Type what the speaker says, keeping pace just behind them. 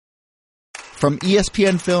From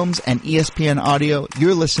ESPN Films and ESPN Audio,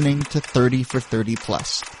 you're listening to 30 for 30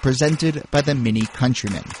 Plus, presented by the Mini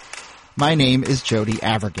Countryman. My name is Jody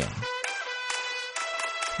Avergan.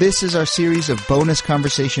 This is our series of bonus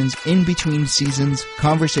conversations in between seasons,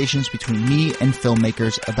 conversations between me and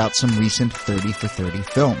filmmakers about some recent 30 for 30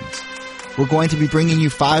 films. We're going to be bringing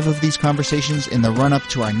you 5 of these conversations in the run-up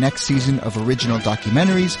to our next season of original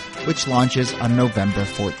documentaries, which launches on November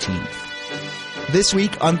 14th. This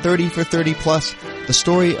week on 30 for 30 Plus, the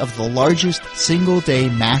story of the largest single-day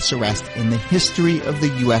mass arrest in the history of the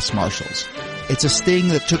U.S. Marshals. It's a sting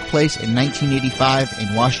that took place in 1985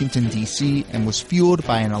 in Washington, D.C. and was fueled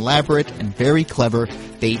by an elaborate and very clever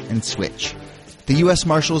bait and switch. The U.S.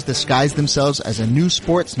 Marshals disguised themselves as a new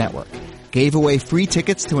sports network, gave away free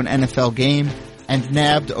tickets to an NFL game, and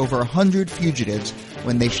nabbed over 100 fugitives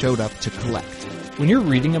when they showed up to collect. When you're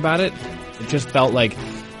reading about it, it just felt like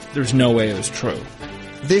there's no way it was true.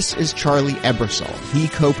 This is Charlie Ebersol. He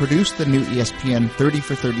co-produced the new ESPN 30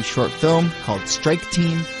 for 30 short film called Strike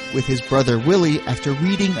Team with his brother Willie after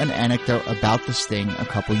reading an anecdote about the sting a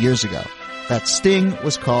couple years ago. That sting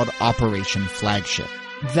was called Operation Flagship.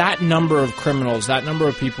 That number of criminals, that number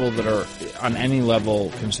of people that are on any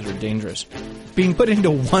level considered dangerous, being put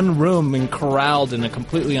into one room and corralled in a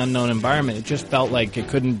completely unknown environment, it just felt like it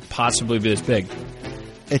couldn't possibly be this big.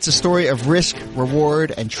 It's a story of risk,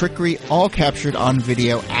 reward, and trickery all captured on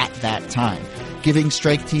video at that time, giving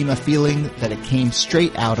Strike Team a feeling that it came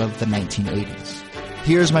straight out of the 1980s.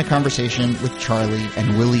 Here's my conversation with Charlie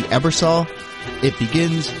and Willie Ebersol. It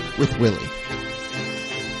begins with Willie.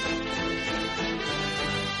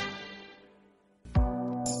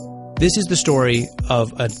 This is the story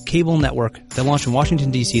of a cable network that launched in Washington,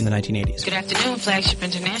 D.C. in the 1980s. Good afternoon, Flagship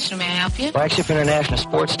International. May I help you? Flagship International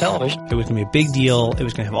Sports Television. It was going to be a big deal. It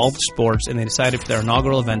was going to have all the sports, and they decided for their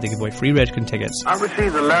inaugural event to give away free Redskins tickets. I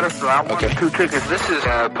received a letter, so I wanted 2 tickets. This is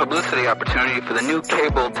a publicity opportunity for the new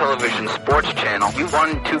cable television sports channel. You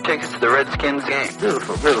won 2 tickets to the Redskins game.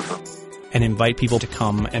 Beautiful, beautiful. And invite people to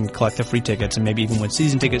come and collect the free tickets, and maybe even win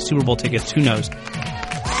season tickets, Super Bowl tickets, who knows.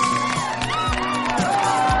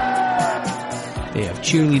 They have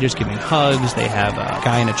cheerleaders giving hugs. They have a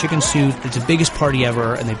guy in a chicken suit. It's the biggest party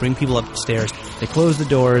ever, and they bring people upstairs. They close the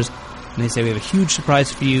doors, and they say, we have a huge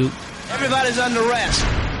surprise for you. Everybody's under arrest.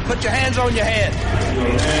 Put your hands on your head.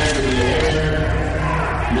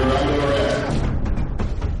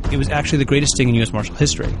 It was actually the greatest sting in U.S. Marshal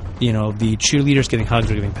history. You know, the cheerleaders getting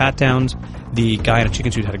hugs or giving pat-downs. The guy in a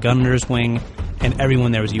chicken suit had a gun under his wing, and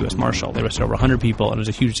everyone there was a U.S. Marshal. They arrested over 100 people, and it was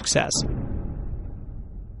a huge success.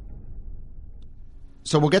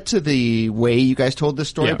 So we'll get to the way you guys told this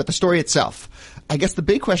story, Yeah. but the story itself. I guess the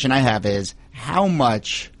big question I have is, how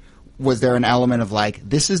much was there an element of like,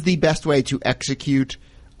 this is the best way to execute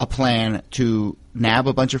a plan to nab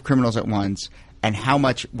a bunch of criminals at once, and how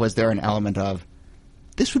much was there an element of,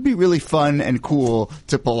 this would be really fun and cool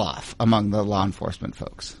to pull off among the law enforcement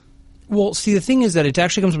folks? Well, see, the thing is that it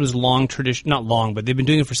actually comes from this long tradition, not long, but they've been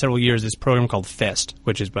doing it for several years, this program called FIST,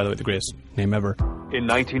 which is, by the way, the greatest name ever. In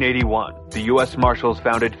 1981, the U.S. Marshals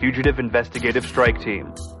founded Fugitive Investigative Strike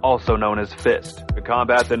Team, also known as FIST, to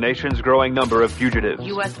combat the nation's growing number of fugitives.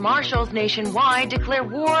 U.S. Marshals nationwide declare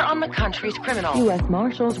war on the country's criminals. U.S.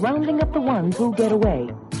 Marshals rounding up the ones who get away.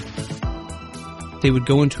 They would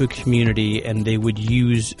go into a community and they would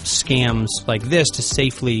use scams like this to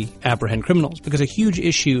safely apprehend criminals. Because a huge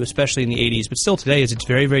issue, especially in the 80s, but still today, is it's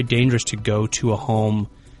very, very dangerous to go to a home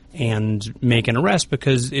and make an arrest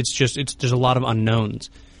because there's a lot of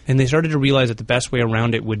unknowns. And they started to realize that the best way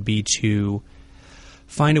around it would be to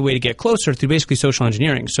find a way to get closer through basically social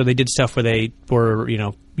engineering. So they did stuff where they were,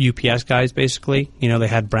 UPS guys basically. They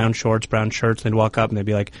had brown shorts, brown shirts, and they'd walk up and they'd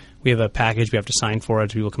be like, we have a package, we have to sign for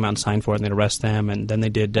it. So people come out and sign for it and they'd arrest them. And then they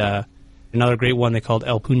did another great one they called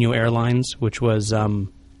El Puño Airlines, which was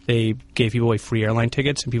they gave people away free airline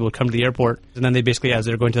tickets and people would come to the airport. And then they basically, as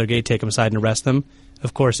they're going to their gate, take them aside and arrest them.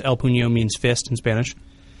 Of course, El Puño means fist in Spanish.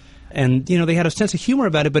 And, they had a sense of humor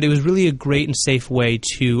about it, but it was really a great and safe way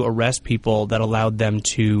to arrest people that allowed them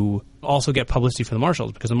to also get publicity for the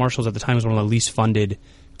Marshals, because the Marshals at the time was one of the least funded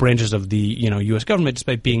branches of the, U.S. government,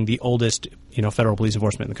 despite being the oldest, federal police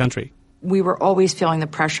enforcement in the country. We were always feeling the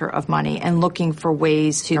pressure of money and looking for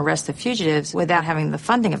ways to arrest the fugitives without having the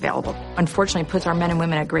funding available. Unfortunately, it puts our men and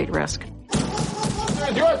women at great risk.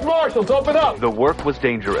 U.S. Marshals, open up! The work was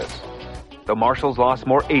dangerous. The Marshals lost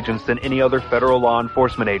more agents than any other federal law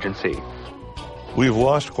enforcement agency. We've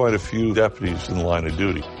lost quite a few deputies in the line of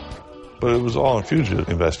duty, but it was all in fugitive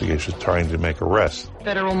investigations trying to make arrests.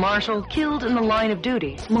 Federal marshal killed in the line of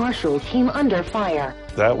duty. Marshal team under fire.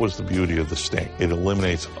 That was the beauty of the sting. It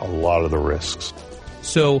eliminates a lot of the risks.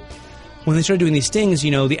 So when they started doing these things,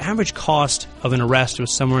 the average cost of an arrest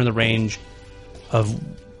was somewhere in the range of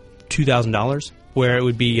 $2,000, where it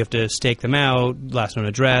would be you have to stake them out, last known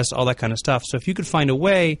address, all that kind of stuff. So if you could find a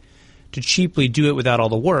way to cheaply do it without all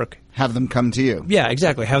the work. Have them come to you. Yeah,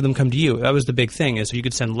 exactly. Have them come to you. That was the big thing, is you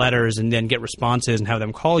could send letters and then get responses and have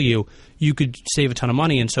them call you. You could save a ton of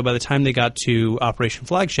money. And so by the time they got to Operation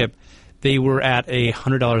Flagship, they were at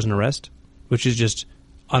 $100 an arrest, which is just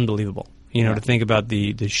unbelievable. To think about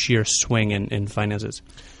the sheer swing in finances.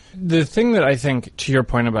 The thing that I think, to your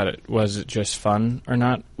point about it, was it just fun or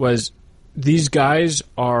not, was these guys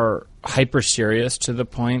are hyper serious to the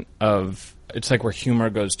point of it's like where humor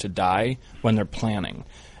goes to die when they're planning.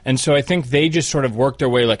 And so I think they just sort of worked their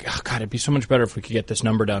way like, oh, God, it'd be so much better if we could get this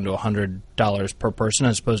number down to $100 per person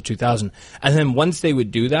as opposed to $2,000. And then once they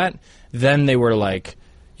would do that, then they were like,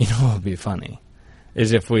 what would be funny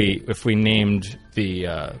is if we named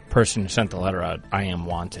the person who sent the letter out, I am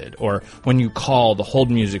wanted. Or when you call, the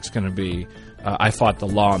hold music's going to be, I fought the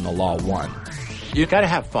law and the law won. You got to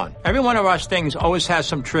have fun. Every one of our stings always has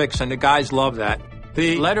some tricks, and the guys love that.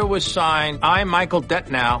 The letter was signed, I'm Michael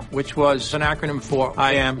Detnow, which was an acronym for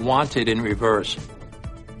I am wanted in reverse.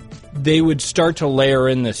 They would start to layer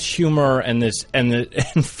in this humor and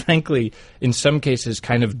frankly, in some cases,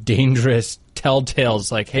 kind of dangerous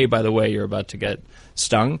telltales like, hey, by the way, you're about to get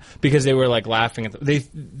stung, because they were like laughing at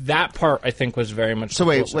that part. I think was very much. So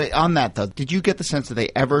wait, on that though, did you get the sense that they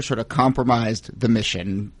ever sort of compromised the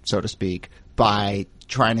mission, so to speak, by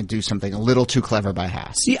trying to do something a little too clever by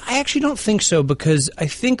half? See, I actually don't think so, because I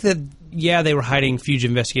think that, they were hiding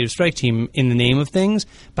Fugitive Investigative Strike Team in the name of things,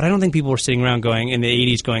 but I don't think people were sitting around going, in the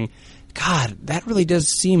 80s going, God, that really does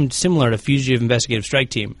seem similar to Fugitive Investigative Strike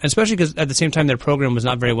Team, especially because at the same time their program was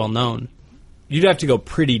not very well known. You'd have to go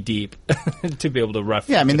pretty deep to be able to reference.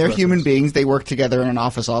 Yeah, I mean, they're human beings. They work together in an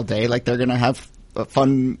office all day. Like, they're going to have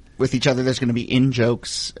fun with each other. There's going to be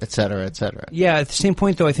in-jokes, et cetera, et cetera. Yeah, at the same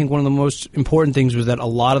point, though, I think one of the most important things was that a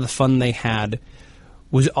lot of the fun they had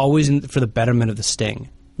was always for the betterment of the sting.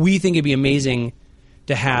 We think it'd be amazing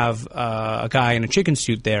to have a guy in a chicken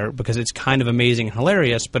suit there because it's kind of amazing and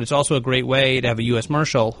hilarious, but it's also a great way to have a U.S.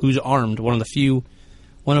 Marshal who's armed, one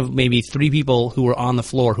of maybe 3 people who were on the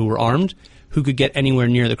floor who were armed, who could get anywhere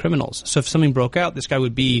near the criminals. So if something broke out, this guy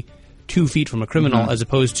would be 2 feet from a criminal, as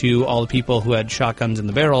opposed to all the people who had shotguns in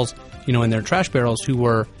the barrels, in their trash barrels, who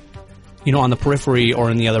were, on the periphery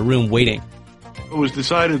or in the other room waiting. It was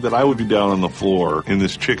decided that I would be down on the floor in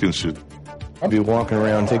this chicken suit. I'd be walking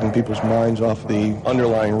around taking people's minds off the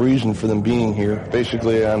underlying reason for them being here.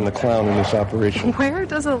 Basically, I'm the clown in this operation. Where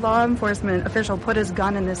does a law enforcement official put his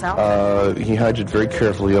gun in this outfit? He hides it very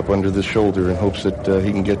carefully up under the shoulder in hopes that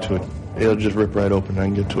he can get to it. It'll just rip right open and I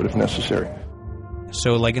can get to it if necessary.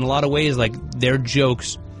 So, like, in a lot of ways, like, their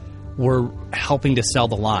jokes were helping to sell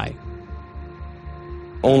the lie.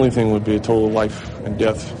 Only thing would be a total life and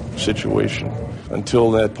death situation.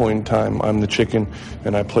 Until that point in time, I'm the chicken,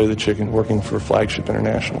 and I play the chicken working for Flagship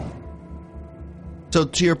International. So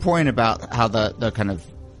to your point about how the kind of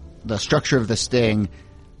the structure of the sting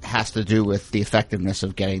has to do with the effectiveness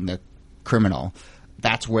of getting the criminal,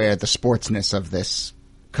 that's where the sportsness of this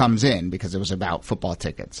comes in, because it was about football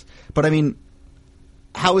tickets. But I mean,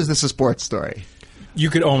 how is this a sports story? You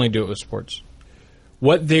could only do it with sports.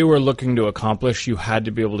 What they were looking to accomplish, you had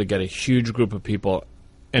to be able to get a huge group of people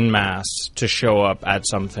en masse to show up at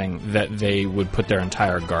something that they would put their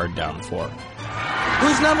entire guard down for.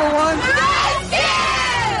 Who's number one?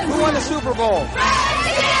 Redskins! Who won the Super Bowl?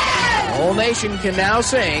 Redskins! The whole nation can now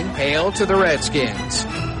sing Hail to the Redskins.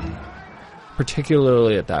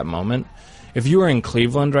 Particularly at that moment, if you were in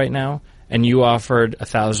Cleveland right now and you offered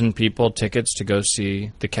 1,000 people tickets to go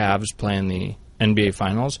see the Cavs play in the NBA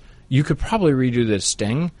Finals, you could probably redo this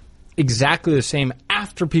sting exactly the same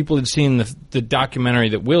after people had seen the documentary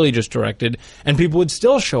that Willie just directed, and people would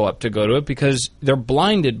still show up to go to it because they're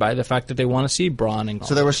blinded by the fact that they want to see Braun. And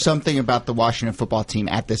so there was something about the Washington football team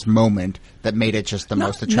at this moment that made it just the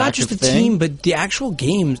most attractive thing? Not just the team, but the actual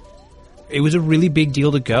games. It was a really big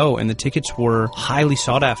deal to go, and the tickets were highly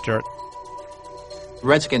sought after.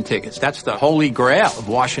 Redskin tickets, that's the holy grail of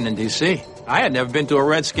Washington, D.C. I had never been to a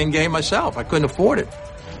Redskin game myself. I couldn't afford it.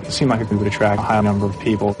 It seemed like it would attract a high number of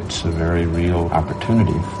people. It's a very real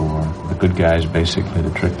opportunity for the good guys basically to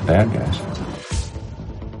trick the bad guys.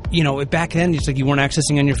 Back then, it's like you weren't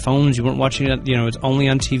accessing on your phones, you weren't watching it, it's only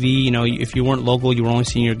on TV. If you weren't local, you were only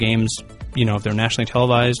seeing your games, if they're nationally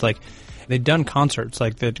televised. Like, they'd done concerts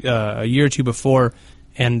like that a year or two before,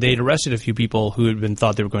 and they'd arrested a few people who had been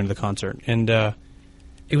thought they were going to the concert. And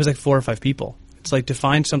it was like 4 or 5 people. It's like to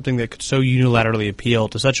find something that could so unilaterally appeal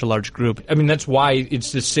to such a large group. I mean, that's why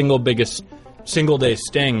it's the single biggest single-day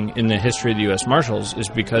sting in the history of the U.S. Marshals is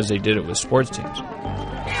because they did it with sports teams.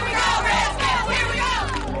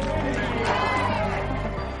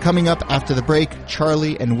 Coming up after the break,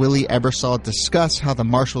 Charlie and Willie Ebersol discuss how the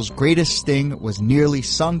Marshals' greatest sting was nearly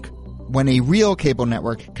sunk when a real cable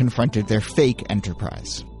network confronted their fake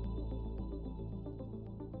enterprise.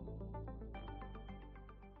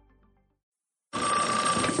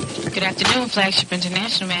 Good afternoon, Flagship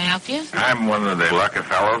International. May I help you? I'm one of the lucky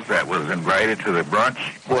fellows that was invited to the brunch.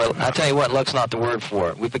 Well, I'll tell you what, luck's not the word for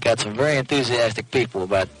it. We've got some very enthusiastic people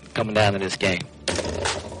about coming down to this game.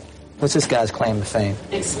 What's this guy's claim to fame?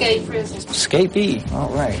 Escape prisoners. Escapee. All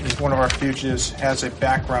right. He's one of our fugitives, has a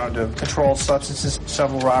background of controlled substances,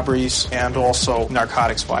 several robberies, and also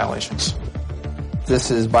narcotics violations. This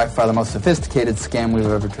is by far the most sophisticated scam we've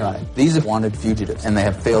ever tried. These are wanted fugitives, and they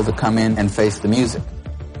have failed to come in and face the music.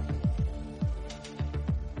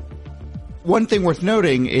 One thing worth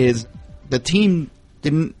noting is the team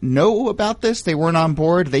didn't know about this. They weren't on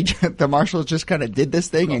board. The Marshals just kind of did this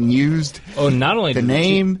thing and used not only the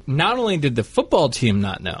name. Not only did the football team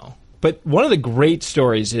not know, but one of the great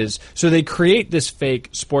stories is, so they create this fake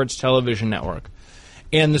sports television network.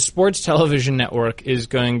 And the sports television network is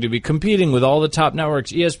going to be competing with all the top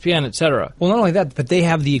networks, ESPN, etc. Well, not only that, but they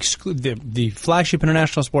have the Flagship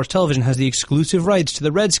International Sports Television has the exclusive rights to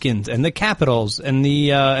the Redskins and the Capitals and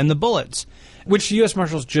the Bullets, which the U.S.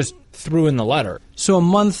 Marshals just threw in the letter. So a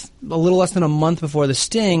little less than a month before the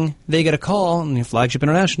sting, they get a call on the Flagship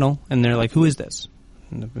International, and they're like, "Who is this?"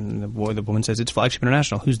 And the woman says, "It's Flagship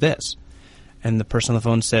International. Who's this?" And the person on the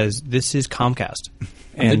phone says, "This is Comcast."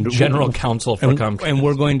 And the general counsel for Comcast. And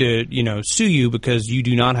we're going to sue you because you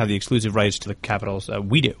do not have the exclusive rights to the Capitals.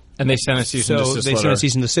 We do. And they sent a cease and desist letter. They sent a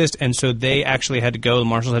cease and desist, and so they actually had to go, the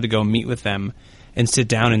Marshals had to go meet with them and sit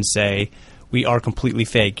down and say, "We are completely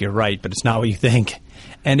fake, you're right, but it's not what you think."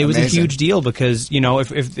 And it was a huge deal because,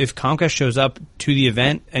 if Comcast shows up to the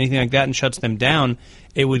event, anything like that, and shuts them down,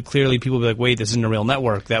 it would clearly, people would be like, wait, this isn't a real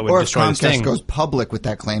network. That would destroy the thing. Or if Comcast goes public with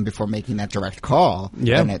that claim before making that direct call,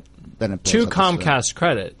 then it to Comcast's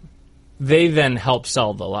credit, they then helped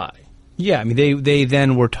sell the lie. Yeah, I mean, they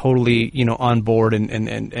then were totally, on board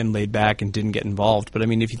and laid back and didn't get involved. But I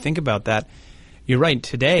mean, if you think about that, you're right.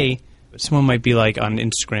 Today, someone might be like on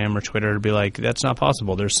Instagram or Twitter, be like, that's not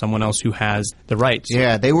possible. There's someone else who has the rights.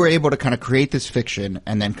 Yeah, they were able to kind of create this fiction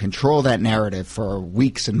and then control that narrative for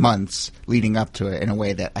weeks and months leading up to it in a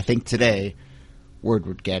way that I think today word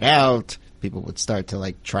would get out. People would start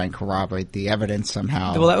to try and corroborate the evidence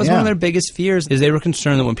somehow. Well, that was one of their biggest fears, is they were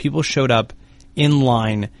concerned that when people showed up in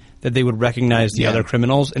line, that they would recognize the other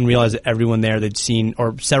criminals and realize that everyone there they'd seen,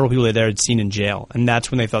 or several people there had seen in jail. And that's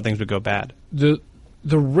when they thought things would go bad. The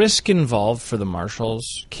risk involved for the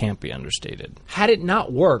Marshals can't be understated. Had it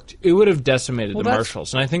not worked, it would have decimated the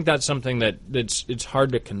Marshals. And I think that's something it's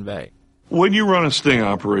hard to convey. When you run a sting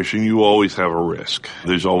operation, you always have a risk.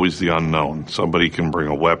 There's always the unknown. Somebody can bring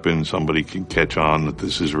a weapon. Somebody can catch on that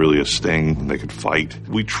this is really a sting, and they could fight.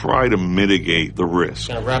 We try to mitigate the risk.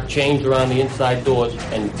 Going to wrap chains around the inside doors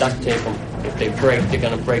and duct tape them. If they break, they're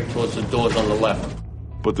going to break towards the doors on the left.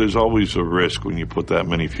 But there's always a risk when you put that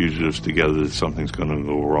many fugitives together that something's going to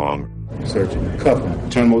go wrong. Search them, cuff them,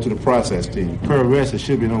 turn them over to the process team. Per arrest, it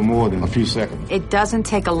should be no more than a few seconds. It doesn't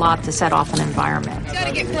take a lot to set off an environment. You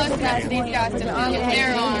gotta get close enough to these guys to get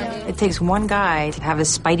their arm. It takes one guy to have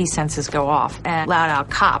his spidey senses go off and loud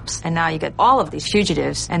out cops, and now you get all of these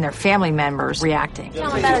fugitives and their family members reacting. We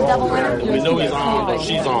know he's on, but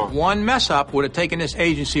she's on. One mess up would have taken this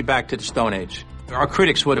agency back to the Stone Age. Our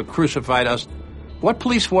critics would have crucified us. What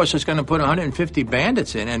police force is going to put 150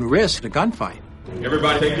 bandits in and risk the gunfight?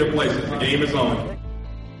 Everybody take your places. The game is on.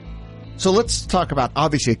 So let's talk about,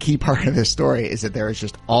 obviously, a key part of this story is that there is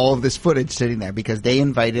just all of this footage sitting there because they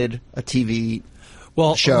invited a TV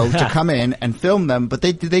show to come in and film them. But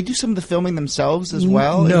did they do some of the filming themselves as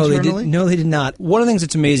well? No, internally? they did not. One of the things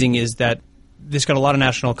that's amazing is that this got a lot of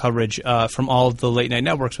national coverage from all of the late night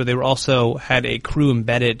networks, but they were also had a crew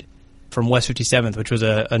embedded from West 57th, which was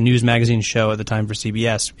a news magazine show at the time for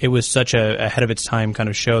CBS. It was such a ahead of its time kind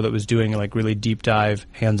of show that was doing really deep dive,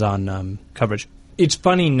 hands-on coverage. It's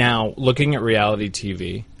funny now, looking at reality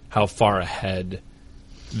TV, how far ahead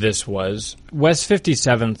this was. West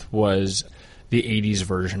 57th was the 80s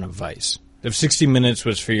version of Vice. If 60 Minutes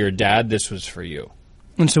was for your dad, this was for you.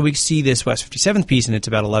 And so we see this West 57th piece, and it's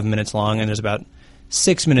about 11 minutes long, and there's about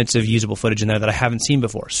 6 minutes of usable footage in there that I haven't seen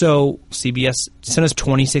before. So CBS sent us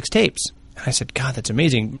 26 tapes. And I said, God, that's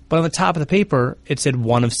amazing. But on the top of the paper, it said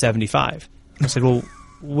 1 of 75. And I said, well,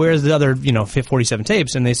 where's the other, 47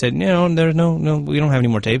 tapes? And they said, there's no, we don't have any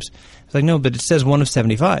more tapes. I was like, no, but it says 1 of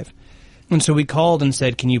 75. And so we called and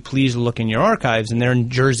said, can you please look in your archives? And they're in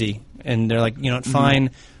Jersey. And they're like, fine,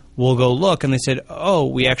 we'll go look. And they said, oh,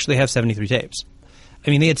 we actually have 73 tapes. I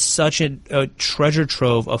mean, they had such a treasure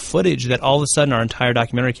trove of footage that all of a sudden our entire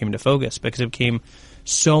documentary came into focus because it became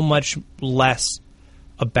so much less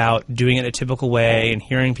about doing it a typical way and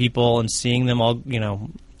hearing people and seeing them all,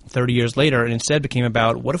 30 years later, and instead became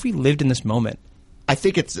about what if we lived in this moment? I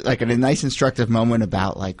think it's like a nice instructive moment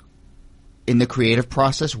about like in the creative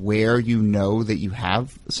process where you know that you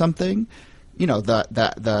have something.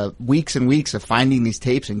 The weeks and weeks of finding these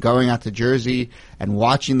tapes and going out to Jersey and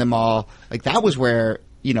watching them all, like that was where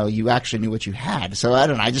you actually knew what you had. So I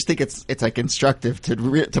don't know. I just think it's like instructive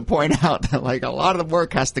to point out that like a lot of the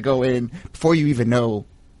work has to go in before you even know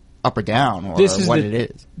up or down or what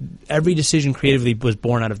it is. Every decision creatively was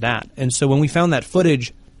born out of that. And so when we found that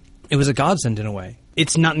footage, it was a godsend in a way.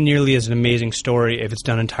 It's not nearly as an amazing story if it's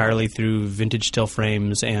done entirely through vintage still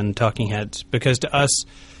frames and talking heads, because to us,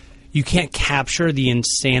 you can't capture the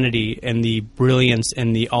insanity and the brilliance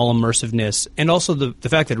and the all-immersiveness and also the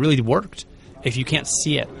fact that it really worked if you can't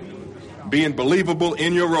see it. Being believable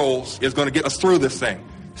in your roles is going to get us through this thing.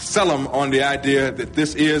 Sell them on the idea that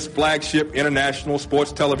this is flagship international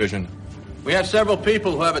sports television. We have several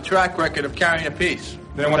people who have a track record of carrying a piece.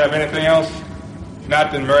 Does anyone have anything else? If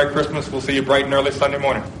not, then Merry Christmas. We'll see you bright and early Sunday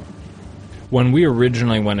morning. When we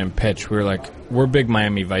originally went and pitched, we were like, we're big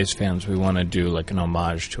Miami Vice fans. We want to do like an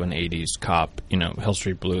homage to an 80s cop, Hill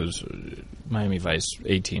Street Blues, Miami Vice,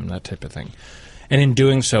 A-Team, that type of thing. And in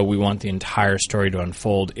doing so, we want the entire story to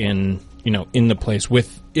unfold in the place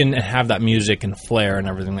and have that music and flair and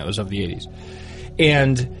everything that was of the 80s.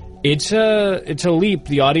 And it's a leap.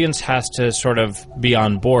 The audience has to sort of be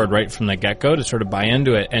on board right from the get-go to sort of buy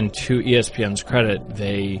into it. And to ESPN's credit,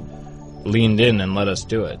 they leaned in and let us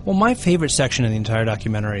do it. Well, my favorite section of the entire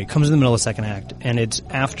documentary comes in the middle of the second act, and it's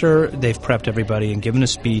after they've prepped everybody and given a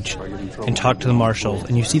speech and talked to the marshals,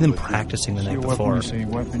 and you see them practicing the night before. You see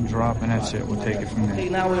weapon drop, and that's it. We'll take it from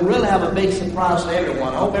there. Now, we really have a big surprise for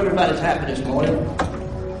everyone. I hope everybody's happy this morning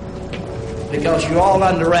because you're all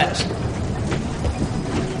under arrest.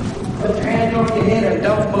 Put your hands on your head and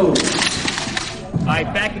don't move. All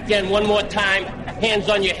right, back again one more time. Hands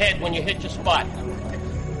on your head when you hit your spot.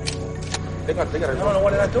 They got no, what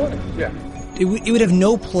did I do with it? Yeah. It would have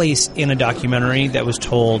no place in a documentary that was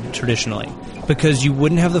told traditionally because you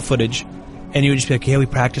wouldn't have the footage and you would just be like, yeah, we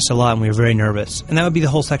practiced a lot and we were very nervous. And that would be the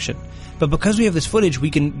whole section. But because we have this footage, we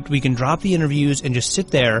can drop the interviews and just sit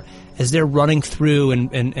there as they're running through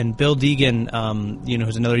and Bill Deegan,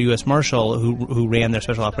 who's another U.S. Marshal who ran their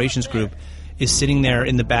special operations group, is sitting there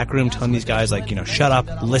in the back room telling these guys like, shut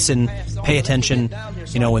up, listen, pay attention.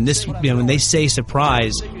 When they say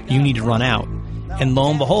surprise, you need to run out. And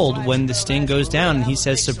lo and behold, when the sting goes down and he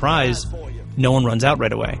says surprise, no one runs out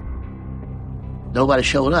right away. Nobody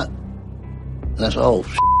showed up. And that's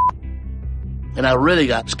and I really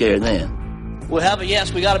got scared then. We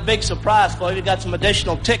got a big surprise for you. We got some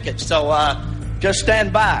additional tickets, so just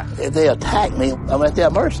stand by. If they attack me, I'm at their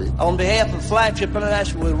mercy. On behalf of Flagship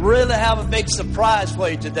International, we really have a big surprise for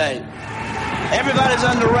you today. Everybody's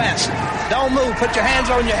under arrest. Don't move. Put your hands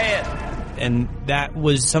on your head. And that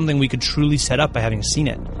was something we could truly set up by having seen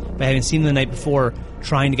it. By having seen it the night before,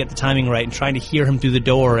 trying to get the timing right and trying to hear him through the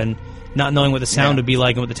door and not knowing what the sound would be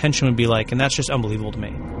like and what the tension would be like. And that's just unbelievable to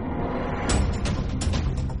me.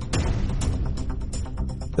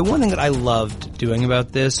 The one thing that I loved doing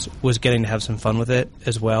about this was getting to have some fun with it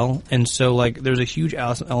as well. And so, there's a huge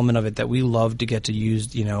element of it that we love to get to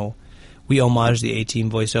use, we homage the A-Team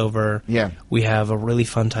voiceover. Yeah. We have a really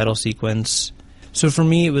fun title sequence. So for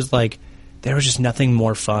me, it was there was just nothing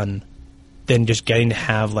more fun than just getting to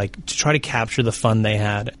have, to try to capture the fun they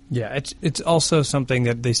had. Yeah, it's also something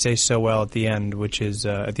that they say so well at the end, which is,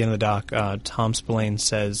 at the end of the doc, Tom Spillane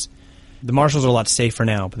says, the Marshals are a lot safer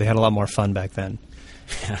now, but they had a lot more fun back then.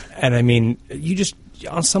 And I mean, you just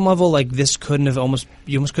on some level, this you almost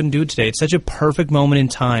couldn't do it today. It's such a perfect moment in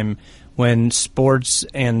time when sports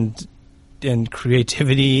and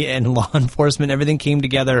creativity and law enforcement, everything came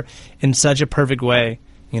together in such a perfect way.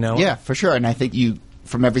 Yeah, for sure. And I think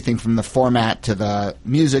from everything from the format to the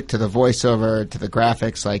music to the voiceover to the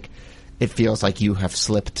graphics, it feels like you have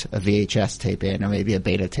slipped a VHS tape in or maybe a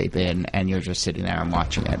beta tape in, and you're just sitting there and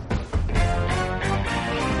watching it.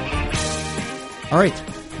 All right,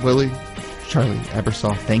 Willie, Charlie,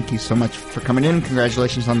 Ebersol, thank you so much for coming in.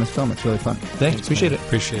 Congratulations on this film. It's really fun. Thanks. Appreciate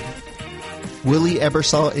it. Willie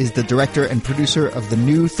Ebersol is the director and producer of the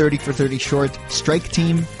new 30 for 30 short Strike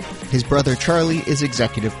Team. His brother Charlie is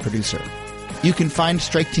executive producer. You can find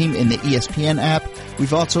Strike Team in the ESPN app.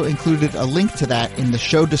 We've also included a link to that in the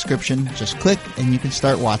show description. Just click and you can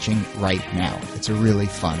start watching right now. It's a really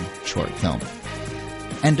fun short film.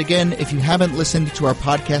 And again, if you haven't listened to our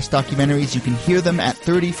podcast documentaries, you can hear them at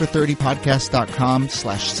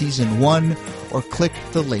 30for30podcast.com/season 1 or click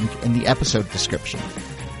the link in the episode description.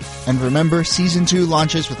 And remember, season 2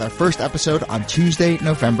 launches with our first episode on Tuesday,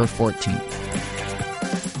 November 14th.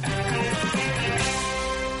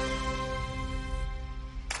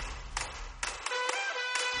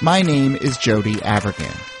 My name is Jody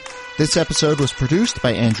Avirgan. This episode was produced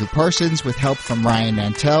by Andrew Parsons with help from Ryan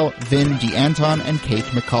Nantel, Vin DeAnton, and Kate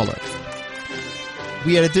McCullough.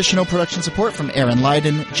 We had additional production support from Aaron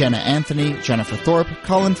Lydon, Jenna Anthony, Jennifer Thorpe,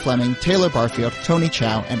 Colin Fleming, Taylor Barfield, Tony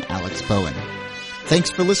Chow, and Alex Bowen. Thanks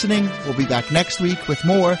for listening. We'll be back next week with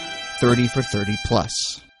more 30 for 30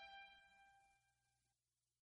 Plus.